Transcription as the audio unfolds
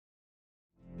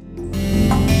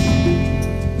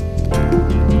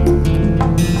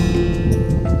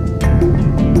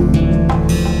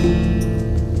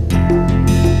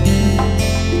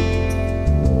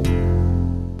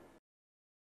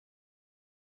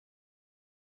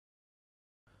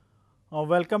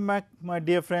Welcome back, my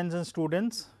dear friends and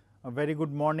students. A very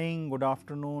good morning, good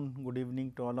afternoon, good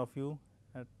evening to all of you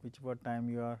at whichever time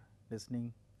you are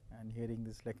listening and hearing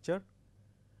this lecture.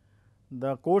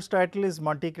 The course title is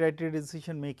Multi-Criteria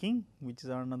Decision Making, which is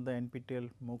another NPTEL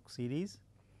MOOC series.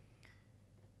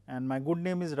 And my good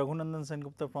name is Raghunandan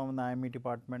Sengupta from the IME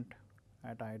department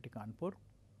at IIT Kanpur.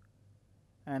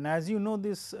 And as you know,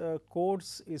 this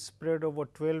course is spread over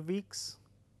 12 weeks,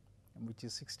 which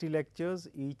is 60 lectures.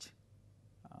 Each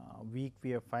week we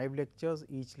have 5 lectures,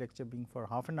 each lecture being for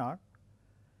half an hour,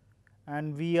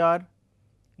 and we are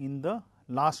in the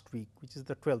last week, which is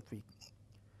the 12th week.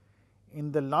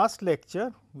 In the last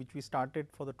lecture, which we started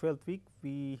for the 12th week,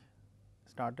 we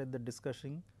started the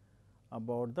discussion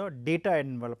about the data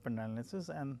envelopment analysis,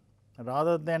 and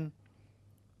rather than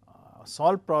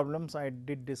solve problems, I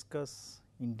did discuss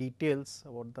in details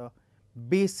about the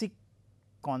basic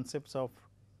concepts of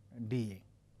DEA.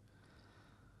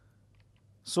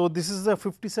 So, this is the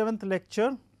 57th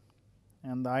lecture,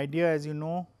 and the idea, as you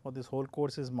know, for this whole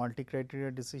course is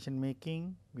multi-criteria decision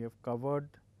making. We have covered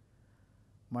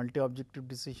multi-objective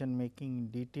decision making in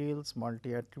details,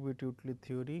 multi-attribute utility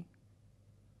theory,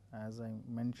 as I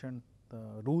mentioned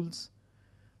the rules.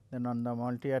 Then under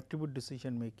multi-attribute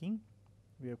decision making,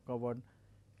 we have covered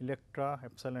Electra,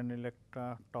 Epsilon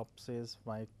Electra, Topses,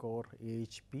 Y-core,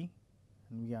 AHP,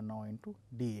 and we are now into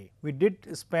DEA. We did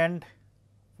spend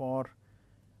for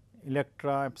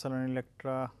Electra, Epsilon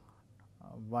Electra,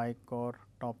 Y-core,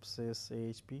 Topses,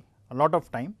 AHP a lot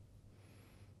of time,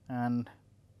 and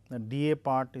the DEA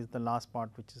part is the last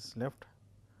part which is left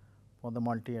for the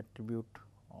multi-attribute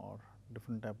or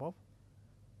different type of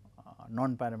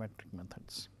non-parametric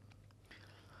methods.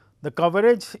 The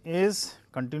coverage is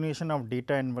continuation of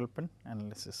data envelopment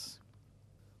analysis.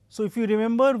 So, if you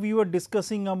remember, we were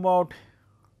discussing about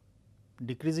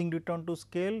decreasing return to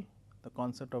scale, the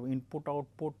concept of input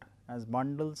output as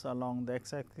bundles along the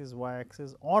x axis, y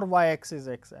axis or y axis,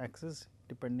 x axis,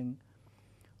 depending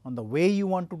on the way you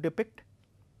want to depict,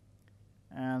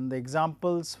 and the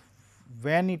examples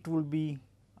when it will be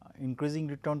increasing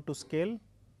return to scale,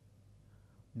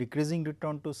 decreasing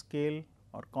return to scale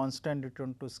or constant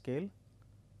return to scale,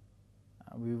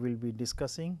 we will be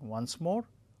discussing once more.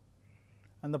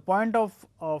 And the point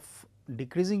of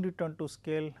decreasing return to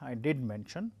scale I did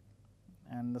mention,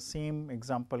 and the same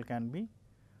example can be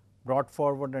brought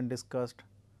forward and discussed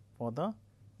for the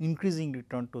increasing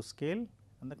return to scale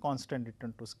and the constant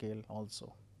return to scale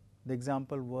also. The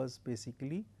example was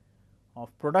basically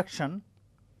of production,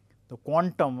 the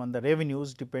quantum and the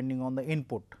revenues depending on the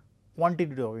input,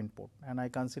 quantity of input, and I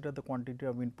consider the quantity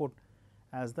of input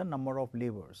as the number of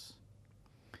labors.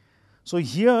 So,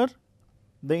 here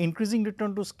the increasing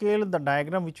return to scale, the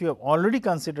diagram which we have already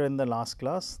considered in the last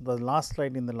class, the last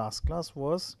slide in the last class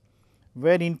was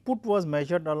where input was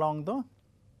measured along the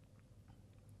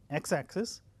x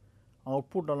axis,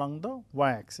 output along the y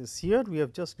axis. Here we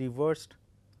have just reversed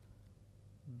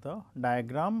the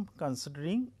diagram,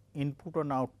 considering input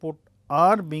and output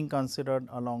are being considered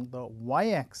along the y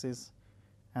axis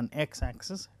and x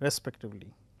axis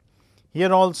respectively.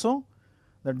 Here also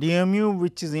the DMU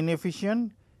which is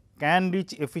inefficient can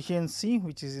reach efficiency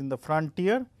which is in the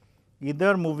frontier,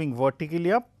 either moving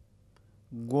vertically up,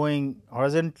 going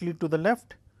horizontally to the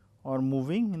left, or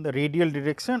moving in the radial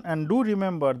direction. And do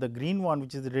remember, the green one,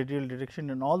 which is the radial direction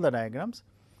in all the diagrams,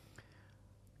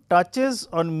 touches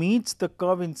or meets the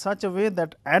curve in such a way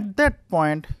that at that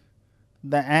point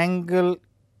the angle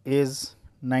is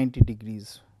 90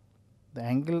 degrees. The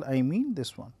angle I mean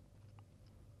this one.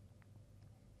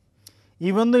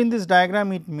 Even though in this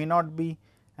diagram it may not be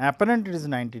apparent it is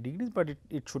 90 degrees, but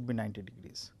it should be 90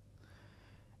 degrees.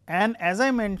 And as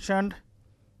I mentioned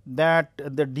that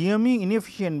the DME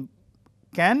inefficient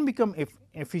can become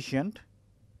efficient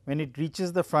when it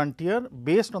reaches the frontier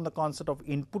based on the concept of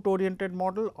input oriented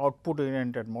model, output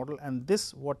oriented model, and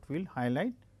this what we will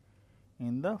highlight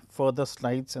in the further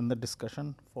slides and the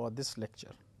discussion for this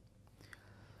lecture.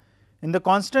 In the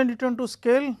constant return to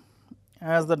scale,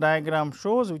 as the diagram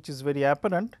shows, which is very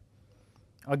apparent,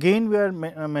 again we are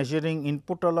measuring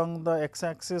input along the x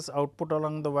axis, output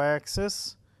along the y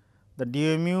axis. The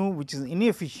DMU which is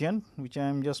inefficient, which I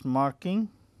am just marking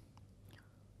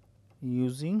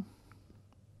using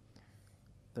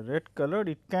the red color,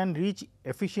 it can reach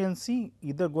efficiency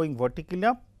either going vertically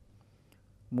up,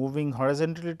 moving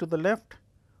horizontally to the left,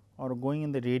 or going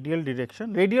in the radial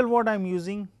direction. Radial what I am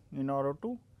using in order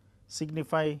to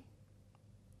signify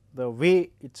the way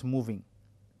it is moving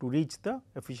to reach the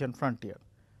efficient frontier.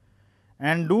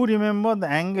 And do remember the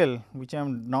angle which I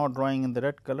am now drawing in the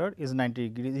red color is 90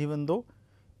 degrees, even though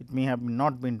it may have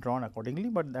not been drawn accordingly,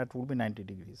 but that would be 90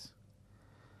 degrees.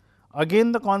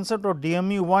 Again the concept of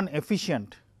DMU1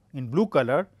 efficient in blue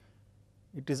color,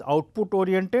 it is output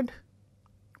oriented.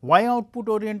 Why output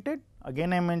oriented?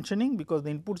 Again I am mentioning because the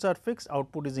inputs are fixed,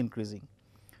 output is increasing.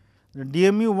 The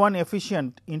DMU1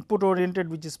 efficient input oriented,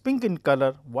 which is pink in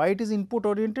color. Why it is input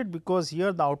oriented? Because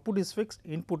here the output is fixed,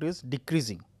 input is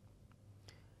decreasing.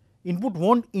 Input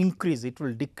will not increase, it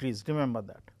will decrease, remember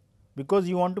that, because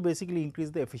you want to basically increase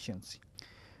the efficiency.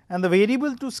 And the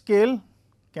variable to scale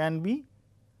can be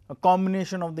a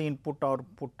combination of the input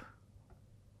output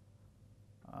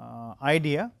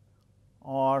idea,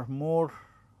 or more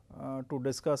to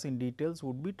discuss in details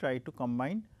would be try to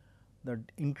combine the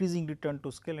increasing return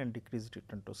to scale and decreased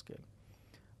return to scale.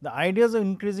 The ideas of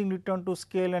increasing return to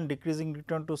scale and decreasing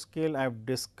return to scale I have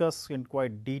discussed in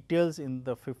quite details in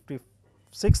the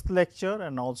 56th lecture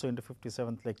and also in the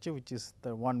 57th lecture, which is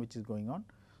the one which is going on.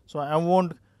 So, I will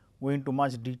not go into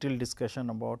much detailed discussion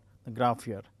about the graph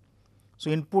here. So,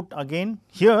 input again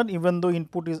here, even though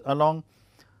input is along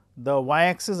the y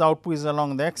axis, output is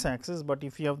along the x axis, but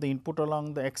if you have the input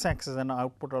along the x axis and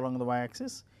output along the y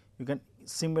axis, you can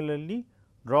similarly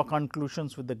draw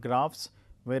conclusions with the graphs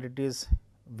where it is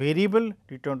variable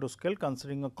return to scale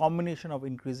considering a combination of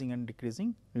increasing and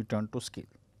decreasing return to scale.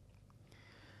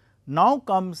 Now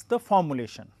comes the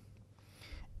formulation,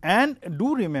 and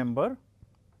do remember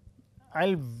I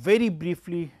will very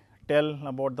briefly tell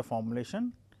about the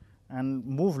formulation and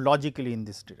move logically in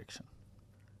this direction.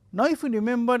 Now, if you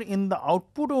remember in the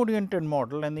output oriented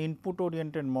model and the input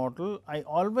oriented model, I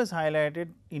always highlighted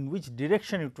in which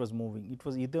direction it was moving. It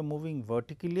was either moving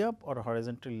vertically up or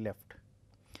horizontally left.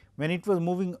 When it was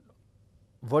moving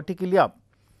vertically up,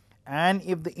 and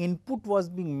if the input was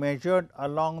being measured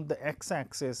along the x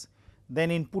axis, then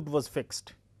input was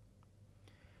fixed.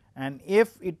 And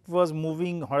if it was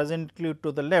moving horizontally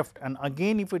to the left, and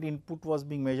again if it input was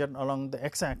being measured along the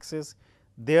x axis,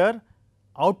 their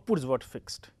outputs were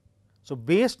fixed. So,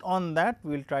 based on that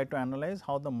we will try to analyze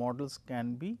how the models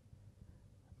can be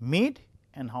made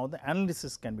and how the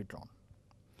analysis can be drawn.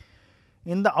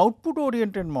 In the output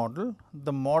oriented model,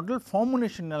 the model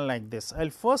formulation is like this. I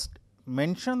will first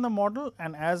mention the model,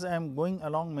 and as I am going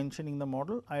along mentioning the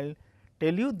model, I will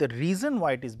tell you the reason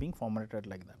why it is being formulated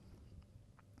like that.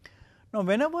 Now,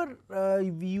 whenever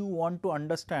you want to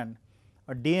understand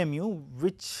a DMU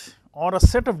which or a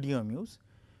set of DMUs,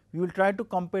 we will try to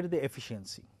compare the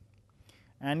efficiency.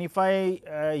 And if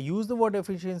I use the word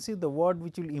efficiency, the word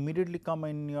which will immediately come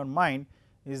in your mind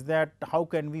is that how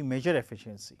can we measure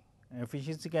efficiency?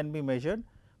 Efficiency can be measured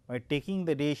by taking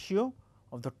the ratio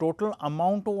of the total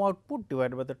amount of output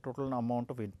divided by the total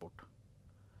amount of input.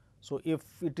 So, if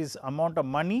it is amount of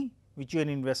money which you are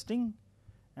investing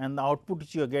and the output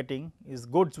which you are getting is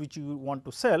goods which you want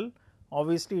to sell,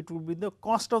 obviously it will be the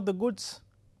cost of the goods.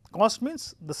 Cost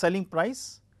means the selling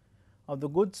price of the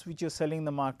goods which you are selling in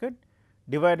the market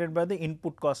divided by the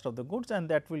input cost of the goods, and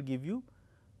that will give you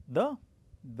the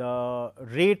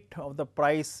rate of the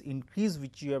price increase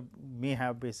which you may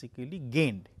have basically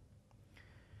gained.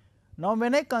 Now,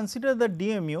 when I consider the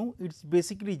DMU, it is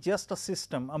basically just a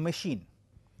system, a machine.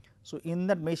 So, in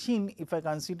that machine if I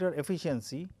consider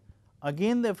efficiency,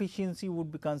 again the efficiency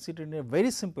would be considered in a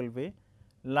very simple way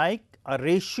like a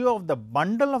ratio of the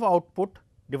bundle of output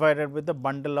divided with the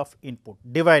bundle of input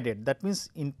divided. That means,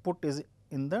 input is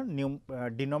in the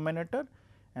denominator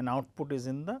and output is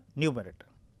in the numerator.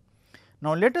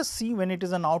 Now, let us see when it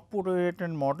is an output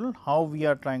oriented model how we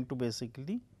are trying to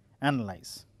basically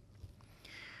analyze.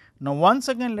 Now, once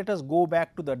again let us go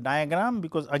back to the diagram,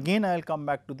 because again I will come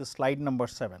back to the slide number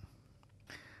 7.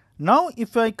 Now,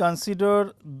 if I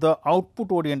consider the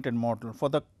output oriented model for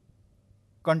the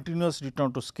continuous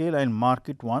return to scale, I will mark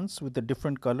it once with a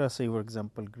different color, say for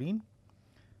example green.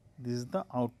 This is the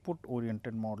output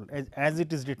oriented model as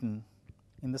it is written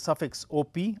in the suffix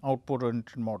OP, output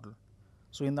oriented model.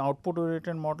 So, in the output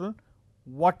oriented model,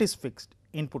 what is fixed?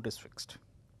 Input is fixed.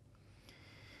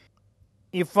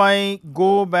 If I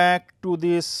go back to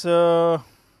this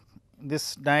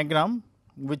this diagram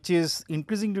which is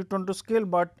increasing return to scale,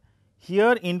 but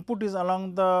here input is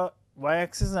along the y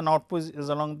axis and output is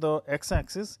along the x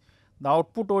axis. The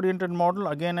output oriented model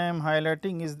again I am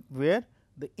highlighting is where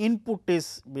the input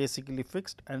is basically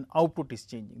fixed and output is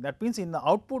changing. That means, in the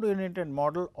output oriented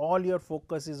model all your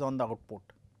focus is on the output,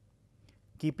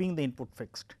 keeping the input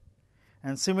fixed,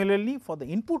 and similarly for the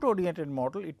input oriented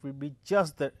model it will be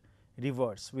just the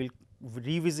reverse. We will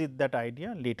revisit that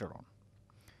idea later on.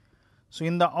 So,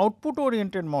 in the output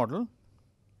oriented model,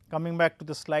 coming back to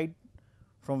the slide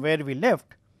from where we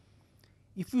left,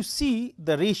 if you see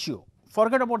the ratio,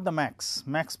 forget about the max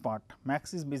part,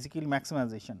 max is basically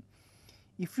maximization.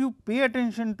 If you pay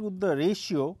attention to the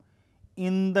ratio,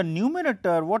 in the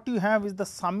numerator what you have is the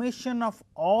summation of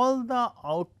all the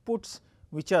outputs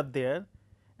which are there,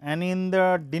 and in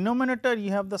the denominator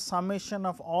you have the summation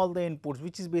of all the inputs,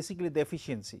 which is basically the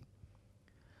efficiency.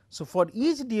 So, for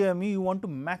each DMU you want to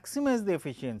maximize the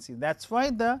efficiency, that is why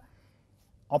the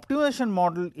optimization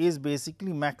model is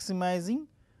basically maximizing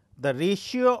the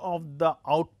ratio of the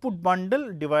output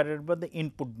bundle divided by the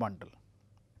input bundle.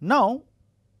 Now,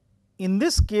 in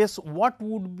this case what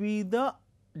would be the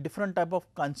different type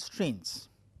of constraints,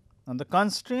 and the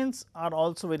constraints are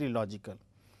also very logical.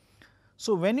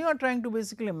 So, when you are trying to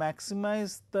basically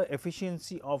maximize the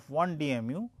efficiency of one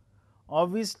DMU,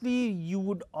 obviously you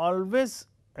would always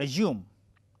assume,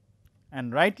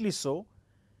 and rightly so,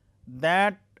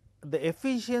 that the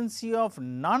efficiency of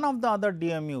none of the other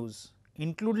DMUs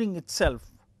including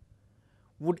itself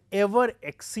would ever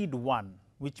exceed 1,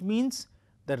 which means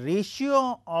the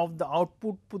ratio of the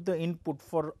output to the input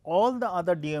for all the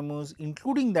other DMUs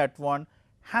including that one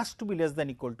has to be less than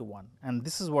equal to 1, and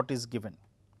this is what is given.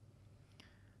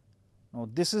 Now,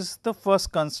 this is the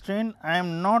first constraint. I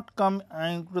am not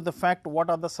coming to the fact what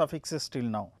are the suffixes till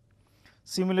now.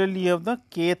 Similarly, you have the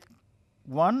kth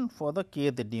one for the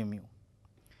kth DMU.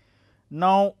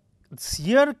 Now,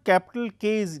 here capital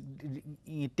K is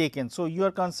taken. So, you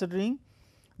are considering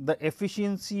the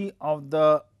efficiency of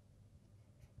the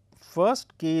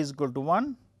first K is equal to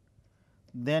 1,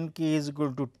 then K is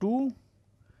equal to 2,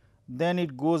 then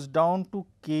it goes down to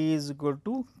K is equal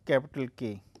to capital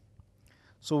K.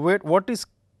 So, what is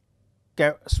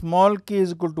small k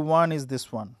is equal to 1 is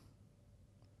this one.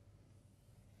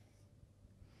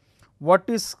 What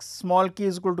is small k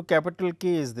is equal to capital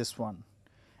K is this one,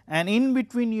 and in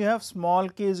between you have small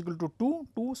k is equal to 2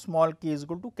 to small k is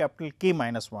equal to capital K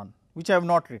minus 1, which I have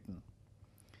not written.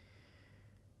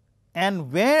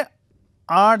 And where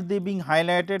are they being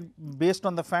highlighted based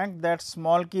on the fact that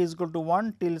small k is equal to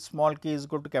 1 till small k is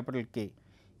equal to capital K.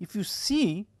 If you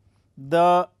see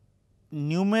the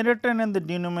numerator and the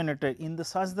denominator in the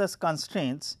such that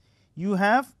constraints, you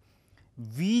have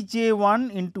V j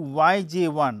 1 into Y j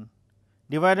 1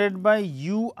 divided by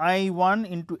U I 1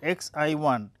 into X I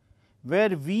 1, where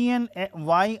V and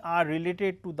Y are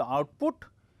related to the output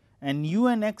and U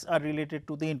and X are related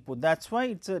to the input. That is why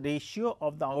it is a ratio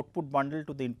of the output bundle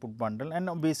to the input bundle,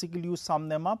 and basically you sum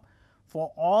them up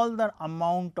for all the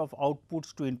amount of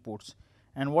outputs to inputs.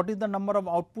 And what is the number of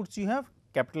outputs you have?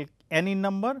 Capital N in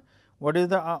number. What is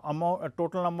the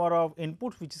total number of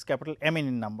inputs, which is capital M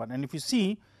in number. And if you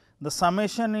see, the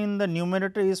summation in the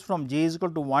numerator is from j is equal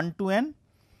to 1 to n,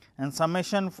 and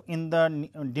summation in the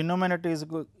denominator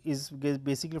is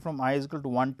basically from I is equal to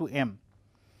 1 to m.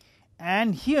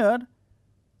 And here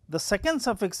the second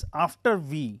suffix after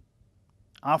V,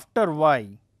 after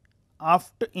Y,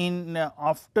 after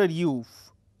U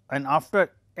and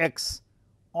after X,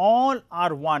 all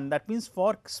are 1, that means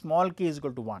for small k is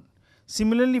equal to 1.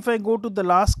 Similarly, if I go to the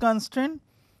last constraint,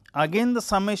 again the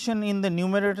summation in the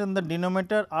numerator and the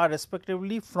denominator are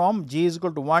respectively from j is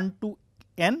equal to 1 to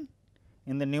n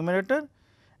in the numerator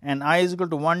and I is equal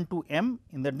to 1 to m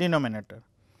in the denominator.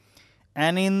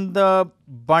 And in the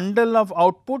bundle of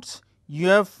outputs, you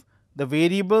have the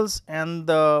variables and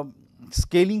the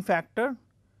scaling factor.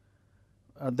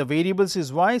 The variables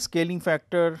is y, scaling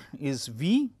factor is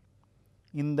v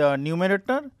in the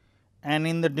numerator, and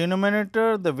in the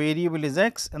denominator the variable is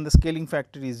x and the scaling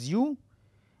factor is u,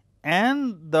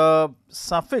 and the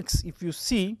suffix if you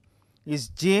see is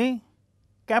j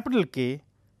capital K,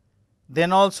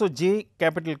 then also j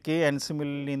capital K, and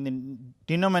similarly in the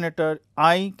denominator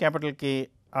I capital K,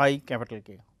 I capital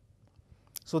K.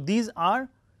 So, these are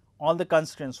all the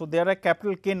constraints. So, there are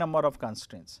capital K number of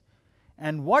constraints.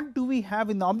 And what do we have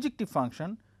in the objective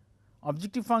function?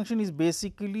 Objective function is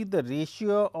basically the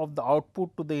ratio of the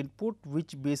output to the input,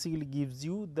 which basically gives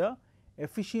you the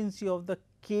efficiency of the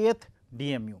kth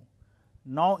DMU.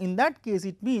 Now, in that case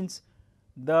it means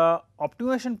the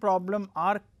optimization problem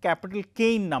are capital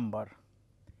K in number,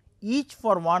 each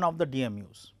for one of the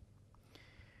DMUs.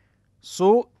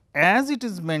 So, as it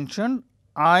is mentioned,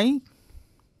 I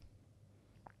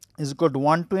is equal to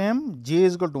 1 to m, j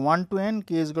is equal to 1 to n,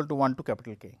 k is equal to 1 to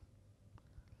capital K.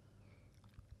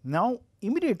 Now,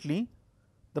 immediately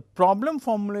the problem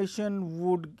formulation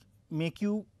would make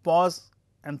you pause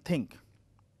and think.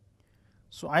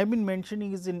 So, I have been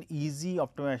mentioning is an easy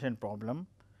optimization problem,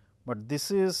 but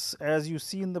this is, as you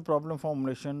see in the problem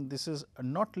formulation, this is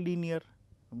not linear,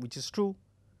 which is true.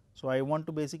 So, I want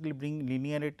to basically bring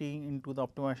linearity into the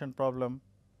optimization problem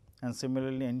and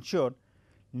similarly ensure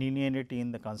linearity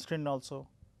in the constraint also.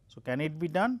 So, can it be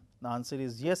done? The answer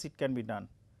is yes, it can be done.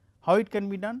 How it can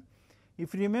be done?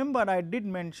 If you remember, I did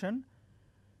mention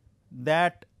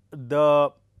that the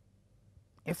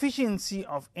efficiency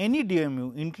of any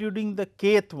DMU including the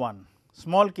kth one,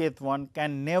 small kth one,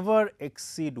 can never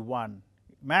exceed 1,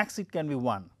 max it can be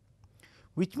 1,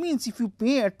 which means if you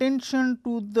pay attention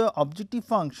to the objective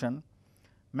function,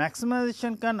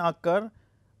 maximization can occur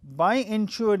by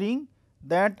ensuring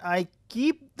that I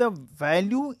keep the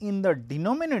value in the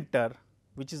denominator,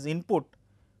 which is input,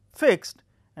 fixed,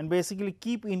 and basically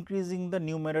keep increasing the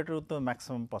numerator to the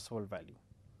maximum possible value,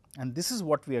 and this is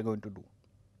what we are going to do.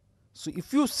 So,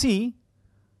 if you see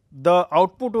the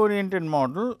output oriented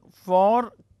model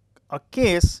for a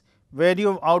case where you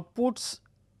have outputs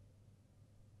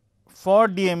for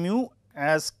DMU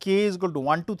as k is equal to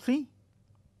 1 to 3,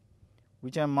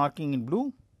 which I am marking in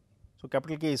blue. So,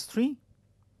 capital K is 3,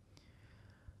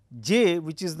 j,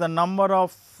 which is the number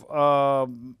of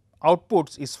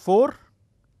outputs, is 4,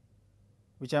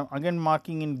 which I am again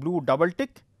marking in blue double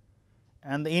tick,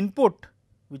 and the input,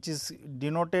 which is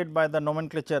denoted by the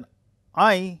nomenclature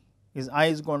I,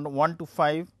 is going to 1 to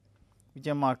 5, which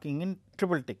I am marking in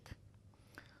triple tick.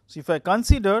 So, if I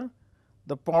consider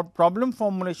the problem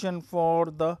formulation for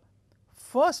the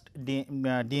first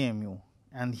DMU,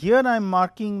 and here I am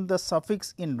marking the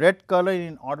suffix in red color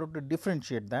in order to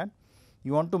differentiate that.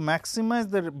 You want to maximize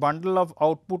the bundle of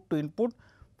output to input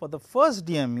for the first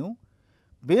DMU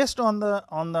based on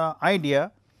the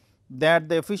idea that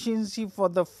the efficiency for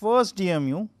the first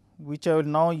DMU, which I will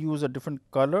now use a different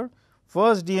color,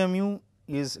 first DMU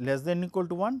is less than or equal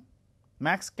to 1,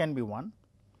 max can be 1.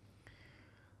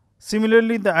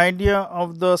 Similarly, the idea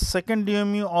of the second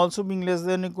DMU also being less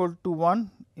than or equal to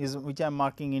 1 is, which I am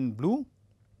marking in blue,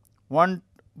 1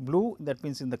 blue, that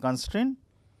means in the constraint,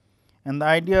 and the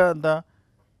idea the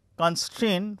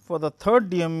constraint for the third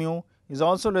DMU is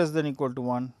also less than or equal to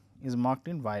 1 is marked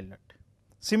in violet.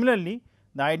 Similarly,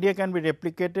 the idea can be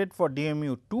replicated for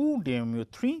DMU 2, DMU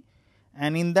 3,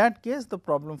 and in that case the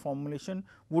problem formulation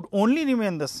would only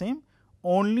remain the same,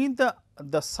 only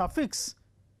the suffix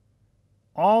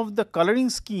of the coloring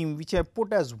scheme which I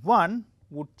put as 1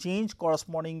 would change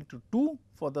corresponding to 2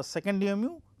 for the second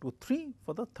DMU, to 3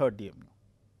 for the third DMU,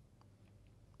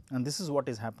 and this is what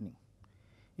is happening.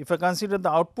 If I consider the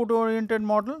output oriented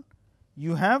model,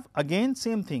 you have again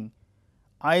same thing,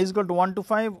 I is equal to 1 to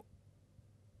 5,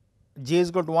 j is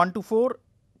equal to 1 to 4,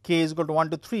 k is equal to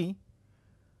 1 to 3.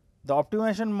 The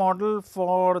optimization model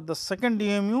for the second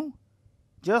DMU,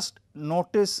 just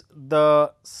notice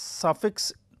the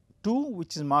suffix 2,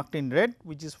 which is marked in red,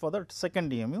 which is for the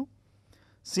second DMU.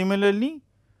 Similarly,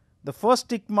 the first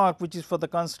tick mark, which is for the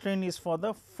constraint, is for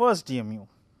the first DMU.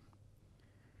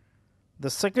 The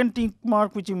second tick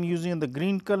mark, which I am using in the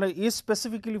green color, is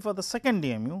specifically for the second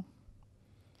DMU,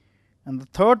 and the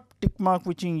third tick mark,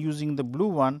 which I am using the blue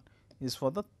one, is for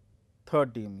the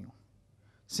third DMU.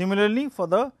 Similarly, for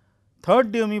the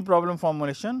third DMU problem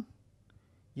formulation,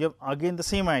 you have again the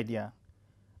same idea,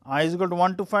 I is equal to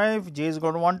 1 to 5, j is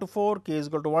equal to 1 to 4, k is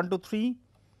equal to 1 to 3.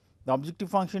 The objective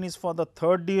function is for the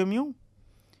third DMU,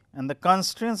 and the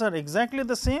constraints are exactly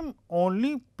the same,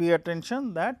 only pay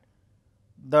attention that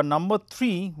the number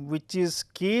 3, which is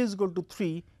k is equal to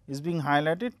 3, is being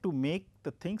highlighted to make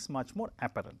the things much more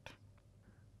apparent.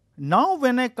 Now,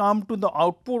 when I come to the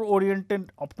output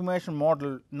oriented optimization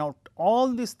model, now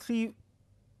all these 3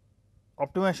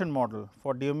 optimization model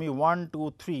for DMU 1,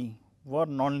 2, 3 were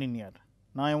nonlinear.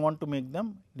 Now, I want to make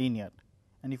them linear,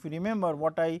 and if you remember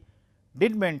what I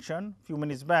did mention few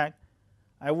minutes back,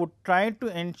 I would try to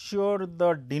ensure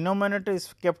the denominator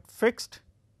is kept fixed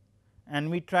and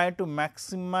we try to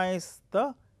maximize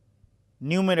the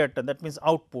numerator, that means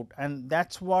output, and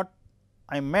that is what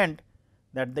I meant,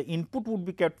 that the input would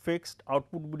be kept fixed,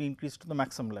 output would increase to the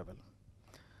maximum level.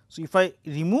 So, if I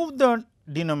remove the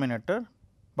denominator,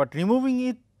 but removing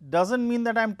it does not mean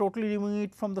that I am totally removing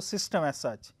it from the system as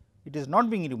such, it is not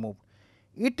being removed,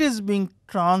 it is being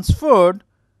transferred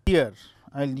here.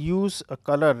 I will use a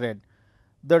color red.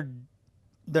 The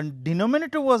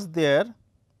denominator was there,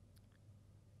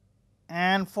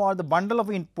 and for the bundle of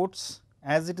inputs,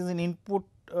 as it is an input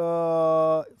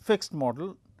fixed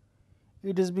model,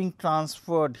 it is being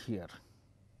transferred here.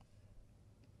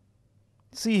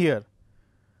 See here,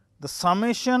 the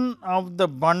summation of the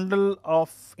bundle of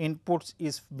inputs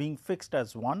is being fixed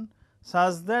as 1,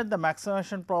 such that the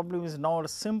maximization problem is now a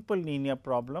simple linear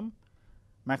problem,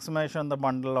 maximization of the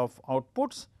bundle of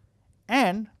outputs,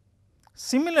 and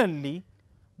similarly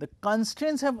the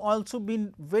constraints have also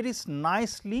been very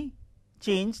nicely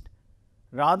changed,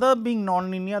 rather being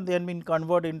nonlinear, they have been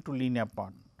converted into linear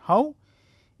part. How?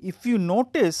 If you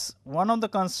notice one of the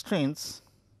constraints,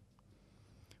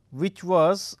 which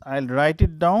was, I will write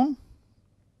it down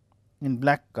in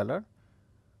black color.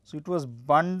 So, it was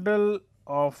bundle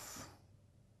of,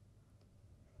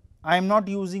 I am not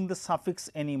using the suffix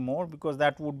anymore, because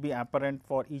that would be apparent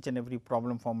for each and every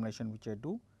problem formulation which I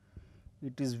do.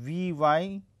 It is V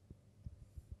y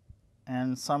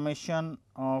and summation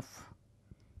of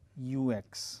u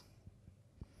x,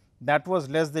 that was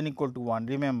less than equal to 1,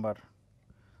 remember.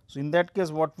 So, in that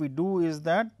case what we do is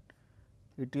that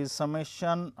it is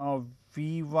summation of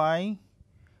V y,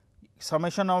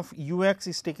 summation of u x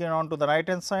is taken on to the right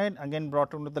hand side, again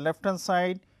brought on to the left hand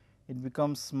side, it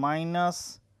becomes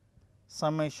minus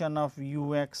summation of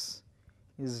u x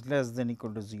is less than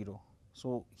equal to 0.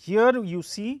 So, here you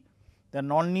see the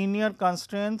nonlinear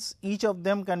constraints, each of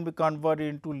them can be converted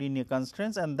into linear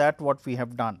constraints, and that what we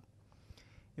have done.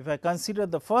 If I consider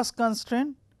the first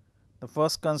constraint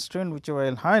which I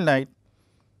will highlight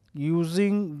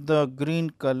using the green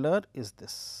color is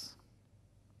this.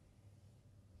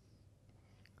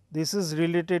 This is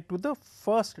related to the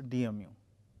first DMU.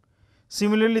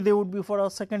 Similarly, they would be for our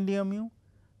second DMU,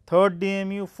 third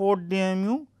DMU, fourth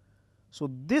DMU. So,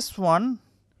 this one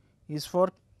is for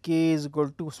k is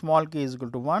equal to small k is equal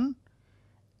to 1,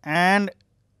 and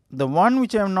the one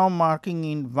which I am now marking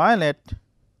in violet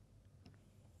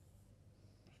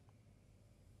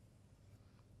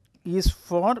is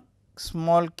for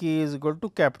small k is equal to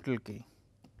capital K,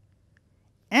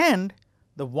 and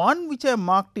the one which I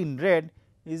marked in red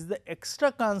is the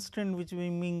extra constraint which is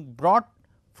being brought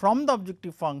from the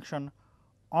objective function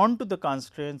onto the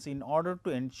constraints in order to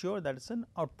ensure that it is an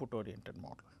output oriented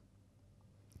model.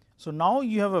 So, now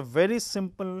you have a very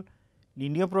simple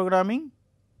linear programming.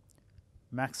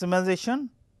 Maximization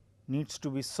needs to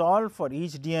be solved for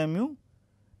each DMU,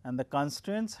 and the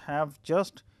constraints have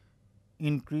just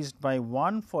increased by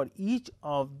 1 for each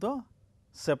of the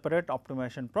separate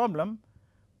optimization problem.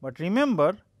 But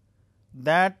remember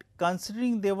that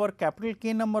considering there were capital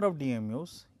K number of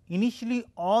DMUs, initially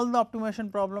all the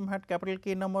optimization problem had capital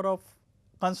K number of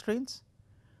constraints.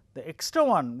 The extra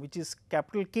one, which is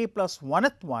capital K plus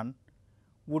 1th one,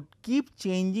 would keep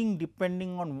changing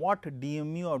depending on what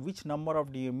DMU or which number of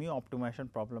DMU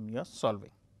optimization problem you are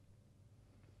solving.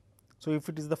 So, if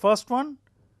it is the first one,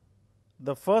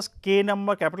 the first K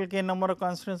number, capital K number of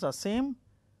constraints are same,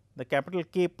 the capital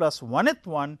K plus 1th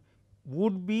one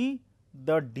would be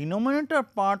the denominator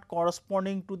part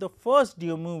corresponding to the first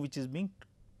DMU which is being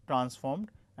transformed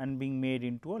and being made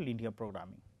into a linear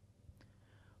programming.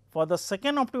 For the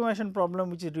second optimization problem,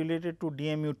 which is related to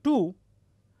DMU 2,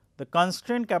 the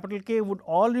constraint capital K would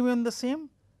all remain the same.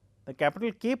 The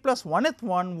capital K plus 1th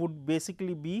one would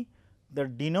basically be the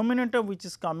denominator which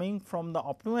is coming from the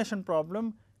optimization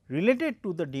problem related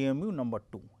to the DMU number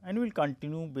 2, and we will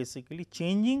continue basically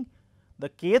changing the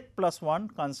kth plus 1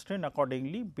 constraint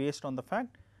accordingly based on the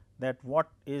fact that what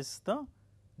is the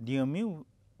DMU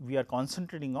we are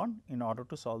concentrating on in order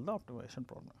to solve the optimization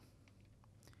problem.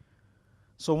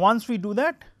 So, once we do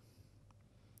that,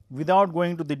 without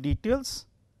going to the details,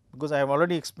 because I have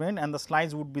already explained and the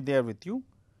slides would be there with you.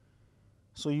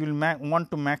 So, you will want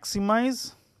to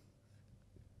maximize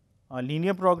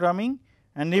linear programming,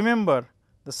 and remember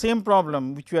the same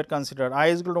problem which we had considered, I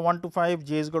is equal to 1 to 5,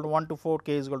 j is equal to 1 to 4,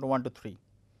 k is equal to 1 to 3,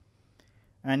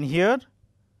 and here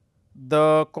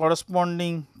the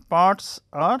corresponding parts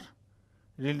are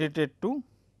related to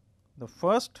the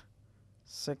first,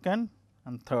 second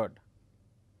and third.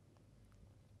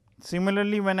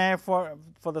 Similarly, when I have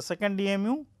for the second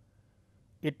DMU,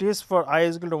 it is for I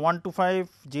is equal to 1 to 5,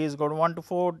 j is equal to 1 to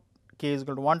 4, k is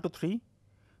equal to 1 to 3.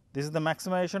 This is the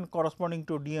maximization corresponding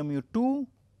to DMU 2,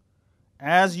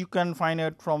 as you can find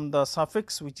out from the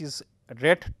suffix which is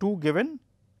ret 2 given.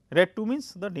 Ret 2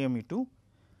 means the DMU 2,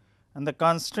 and the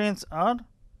constraints are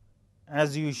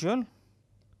as usual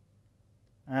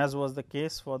as was the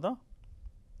case for the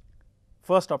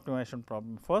first optimization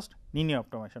problem, first linear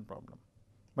optimization problem,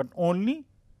 but only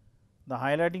the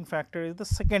highlighting factor is the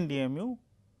second DMU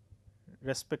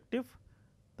respective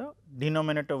the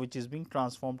denominator which is being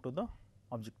transformed to the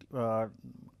objective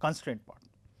constraint part.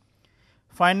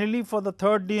 Finally, for the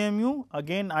third DMU,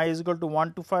 again I is equal to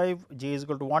 1 to 5, j is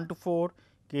equal to 1 to 4,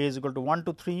 k is equal to 1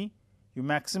 to 3. You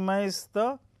maximize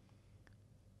the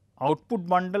output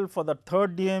bundle for the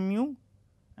third DMU,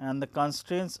 and the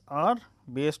constraints are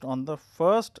based on the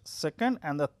first, second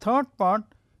and the third part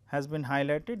has been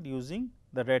highlighted using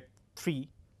the red 3.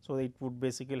 So, it would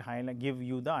basically highlight give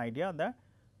you the idea that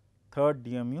third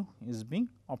DMU is being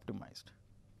optimized.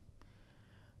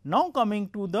 Now, coming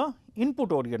to the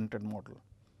input oriented model.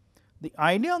 The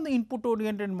idea of the input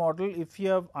oriented model, if you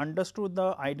have understood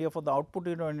the idea for the output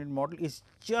oriented model, is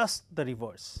just the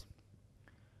reverse.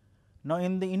 Now,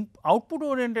 in the output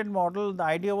oriented model, the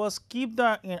idea was keep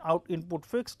the input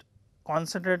fixed,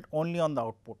 concentrate only on the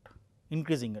output,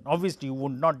 increasing it. Obviously, you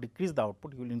would not decrease the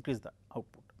output, you will increase the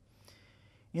output.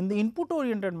 In the input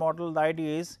oriented model, the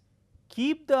idea is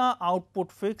keep the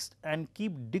output fixed and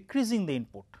keep decreasing the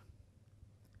input.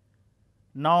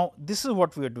 Now, this is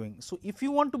what we are doing. So, if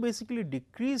you want to basically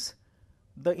decrease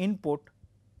the input,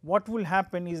 what will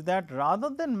happen is that rather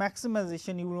than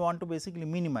maximization, you will want to basically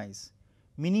minimize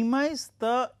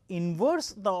the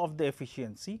inverse of the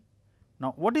efficiency.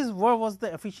 Now, what was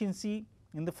the efficiency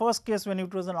in the first case when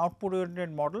it was an output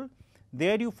oriented model?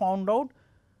 There you found out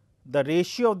the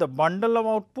ratio of the bundle of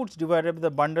outputs divided by the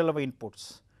bundle of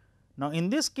inputs. Now, in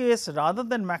this case, rather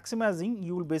than maximizing,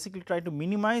 you will basically try to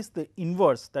minimize the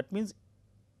inverse, that means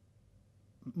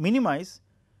minimize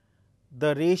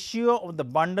the ratio of the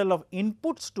bundle of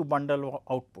inputs to bundle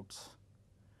of outputs.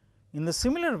 In the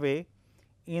similar way,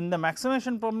 in the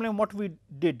maximization problem, what we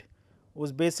did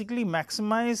was basically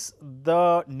maximize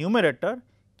the numerator,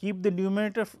 keep the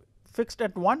numerator fixed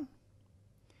at 1.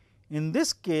 In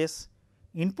this case,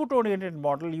 input oriented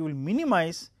model, you will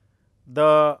minimize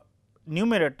the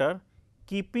numerator,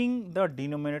 keeping the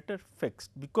denominator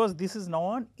fixed, because this is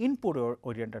now an input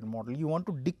oriented model. You want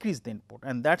to decrease the input,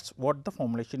 and that is what the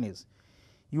formulation is.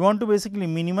 You want to basically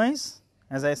minimize,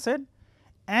 as I said,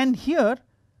 and here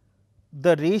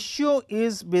the ratio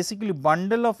is basically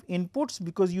bundle of inputs,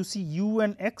 because you see u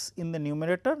and x in the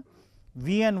numerator,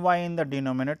 v and y in the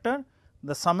denominator.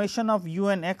 The summation of u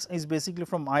and x is basically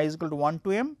from I is equal to 1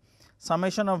 to m,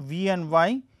 summation of v and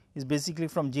y is basically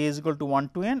from j is equal to 1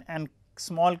 to n, and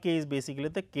small k is basically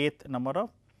the kth number of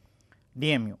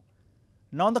DMU.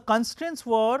 Now, the constraints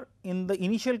were in the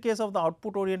initial case of the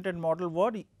output oriented model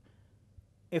were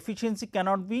efficiency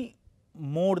cannot be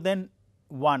more than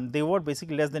 1, they were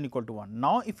basically less than equal to 1.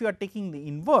 Now, if you are taking the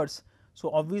inverse, so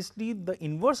obviously the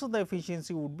inverse of the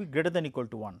efficiency would be greater than equal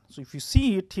to 1. So, if you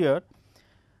see it here,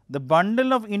 the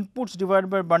bundle of inputs divided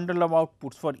by bundle of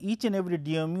outputs for each and every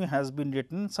DMU has been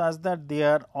written such that they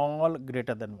are all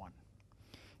greater than 1.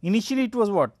 Initially, it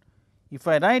was what? If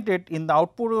I write it in the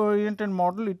output oriented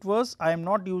model, it was I am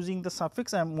not using the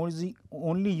suffix, I am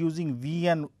only using v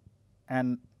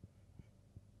and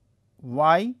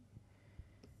y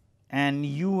and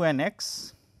u and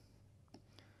x.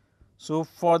 So,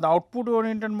 for the output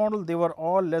oriented model, they were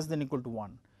all less than equal to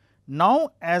 1. Now,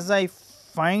 as I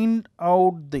find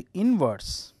out the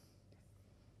inverse,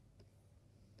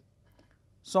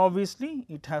 so obviously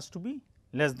it has to be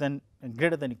less than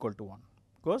greater than equal to 1,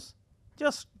 because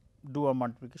just do a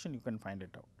multiplication, you can find it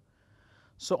out.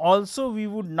 So, also we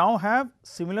would now have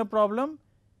similar problem,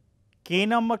 k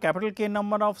number, capital K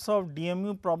number of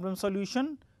DMU problem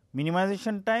solution,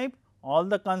 minimization type, all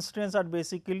the constraints are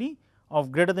basically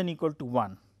of greater than equal to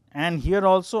 1, and here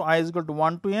also I is equal to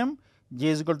 1 to m, j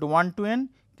is equal to 1 to n,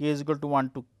 k is equal to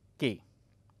 1 to k.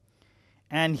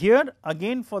 And here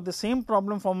again for the same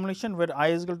problem formulation where I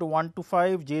is equal to 1 to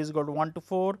 5, j is equal to 1 to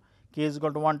 4, k is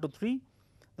equal to 1 to 3,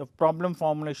 the problem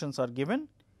formulations are given.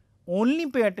 Only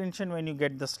pay attention when you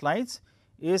get the slides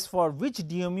is for which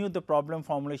DMU the problem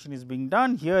formulation is being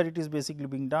done. Here it is basically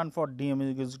being done for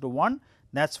DMU equals to 1.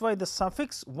 That is why the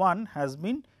suffix 1 has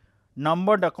been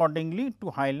numbered accordingly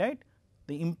to highlight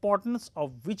the importance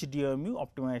of which DMU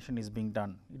optimization is being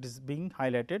done. It is being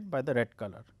highlighted by the red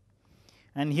color.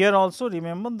 And here also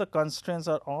remember the constraints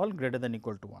are all greater than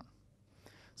equal to 1.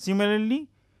 Similarly,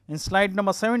 in slide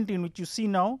number 17 which you see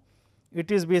now, it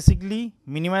is basically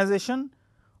minimization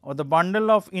of the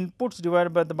bundle of inputs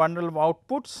divided by the bundle of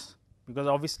outputs, because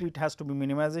obviously it has to be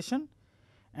minimization,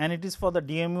 and it is for the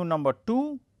DMU number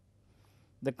 2.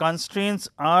 The constraints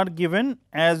are given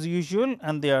as usual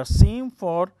and they are same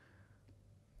for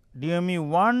DMU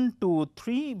 1, 2,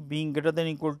 3 being greater than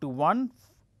equal to 1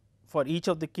 for each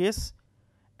of the case,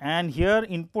 and here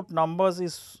input numbers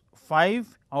is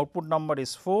 5, output number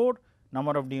is 4,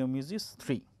 number of DMUs is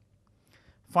 3.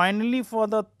 Finally, for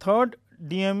the third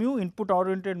DMU input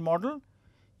oriented model,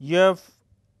 you have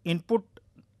input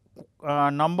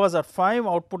numbers are 5,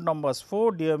 output numbers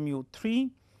 4, DMU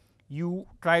 3. You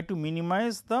try to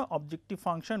minimize the objective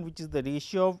function, which is the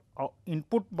ratio of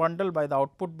input bundle by the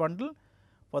output bundle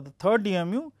for the third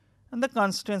DMU, and the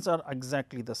constraints are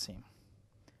exactly the same.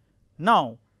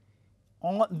 Now,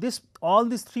 all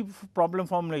these three problem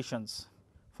formulations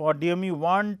for DMU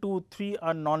 1, 2, 3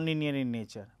 are nonlinear in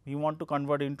nature. We want to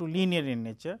convert into linear in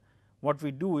nature. What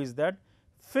we do is that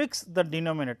fix the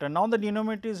denominator. Now, the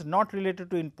denominator is not related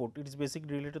to input, it is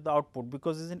basically related to the output,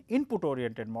 because it is an input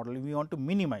oriented model. We want to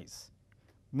minimize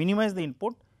the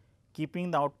input,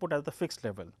 keeping the output at the fixed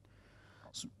level.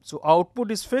 So,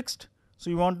 output is fixed. So,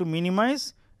 you want to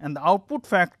minimize, and the output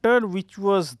factor which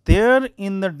was there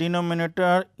in the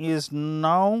denominator is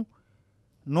now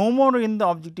no more in the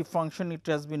objective function, it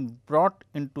has been brought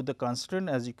into the constraint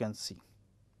as you can see.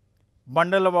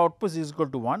 Bundle of outputs is equal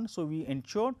to 1. So, we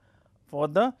ensure for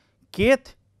the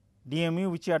kth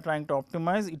DMU which we are trying to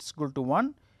optimize, it is equal to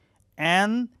 1,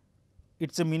 and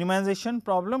it is a minimization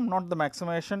problem, not the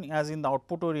maximization as in the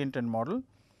output oriented model.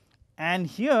 And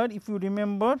here if you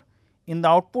remember, in the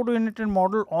output oriented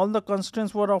model all the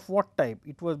constraints were of what type?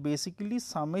 It was basically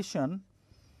summation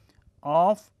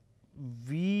of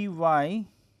V y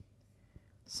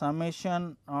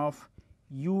summation of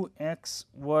u x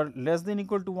were less than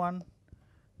equal to 1.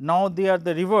 Now, they are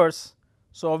the reverse.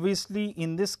 So, obviously,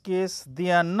 in this case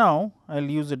they are now, I will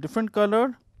use a different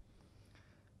color,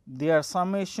 they are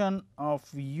summation of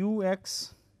u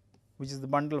x which is the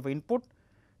bundle of input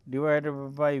divided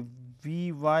by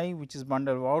v y which is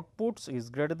bundle of outputs is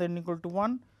greater than equal to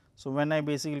 1. So, when I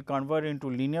basically convert into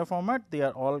linear format, they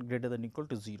are all greater than equal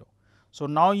to 0. So,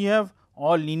 now you have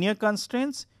all linear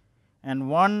constraints and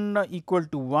one equal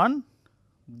to 1,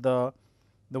 the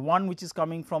one which is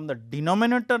coming from the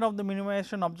denominator of the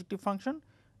minimization objective function,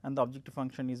 and the objective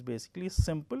function is basically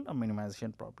simple a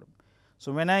minimization problem.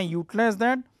 So, when I utilize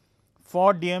that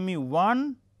for DMU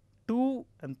 1, 2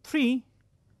 and 3,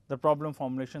 the problem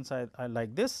formulations are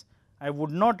like this. I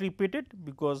would not repeat it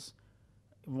because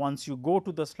once you go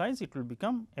to the slides it will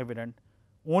become evident.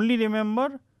 Only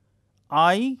remember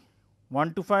I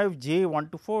 1 to 5, j 1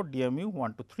 to 4, DMU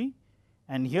 1 to 3,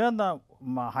 and here the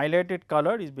highlighted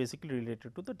color is basically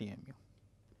related to the DMU.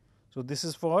 So, this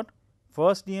is for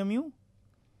first DMU,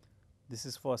 this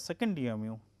is for second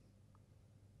DMU,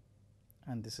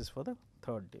 and this is for the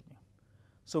third DMU.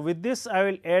 So, with this I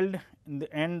will end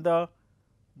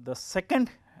the second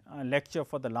lecture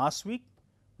for the last week,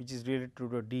 which is related to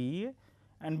the DEA.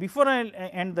 And before I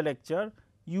end the lecture,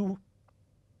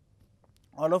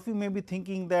 all of you may be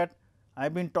thinking that I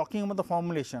have been talking about the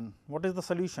formulation. What is the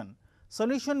solution?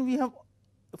 Solution we have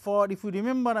for, if you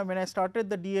remember when I started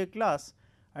the DA class,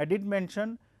 I did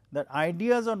mention that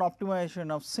ideas on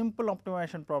optimization of simple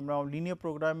optimization problem of linear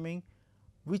programming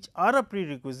which are a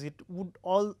prerequisite would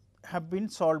all have been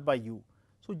solved by you.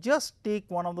 So, just take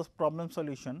one of those problem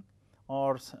solution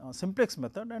or simplex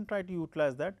method and try to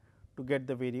utilize that to get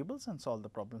the variables and solve the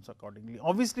problems accordingly.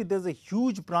 Obviously, there is a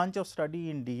huge branch of study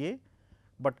in DA,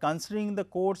 but considering the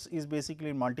course is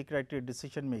basically multi criteria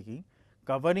decision making,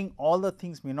 covering all the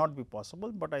things may not be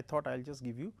possible, but I thought I will just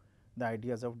give you the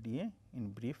ideas of DA in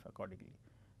brief accordingly.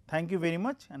 Thank you very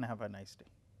much and have a nice day.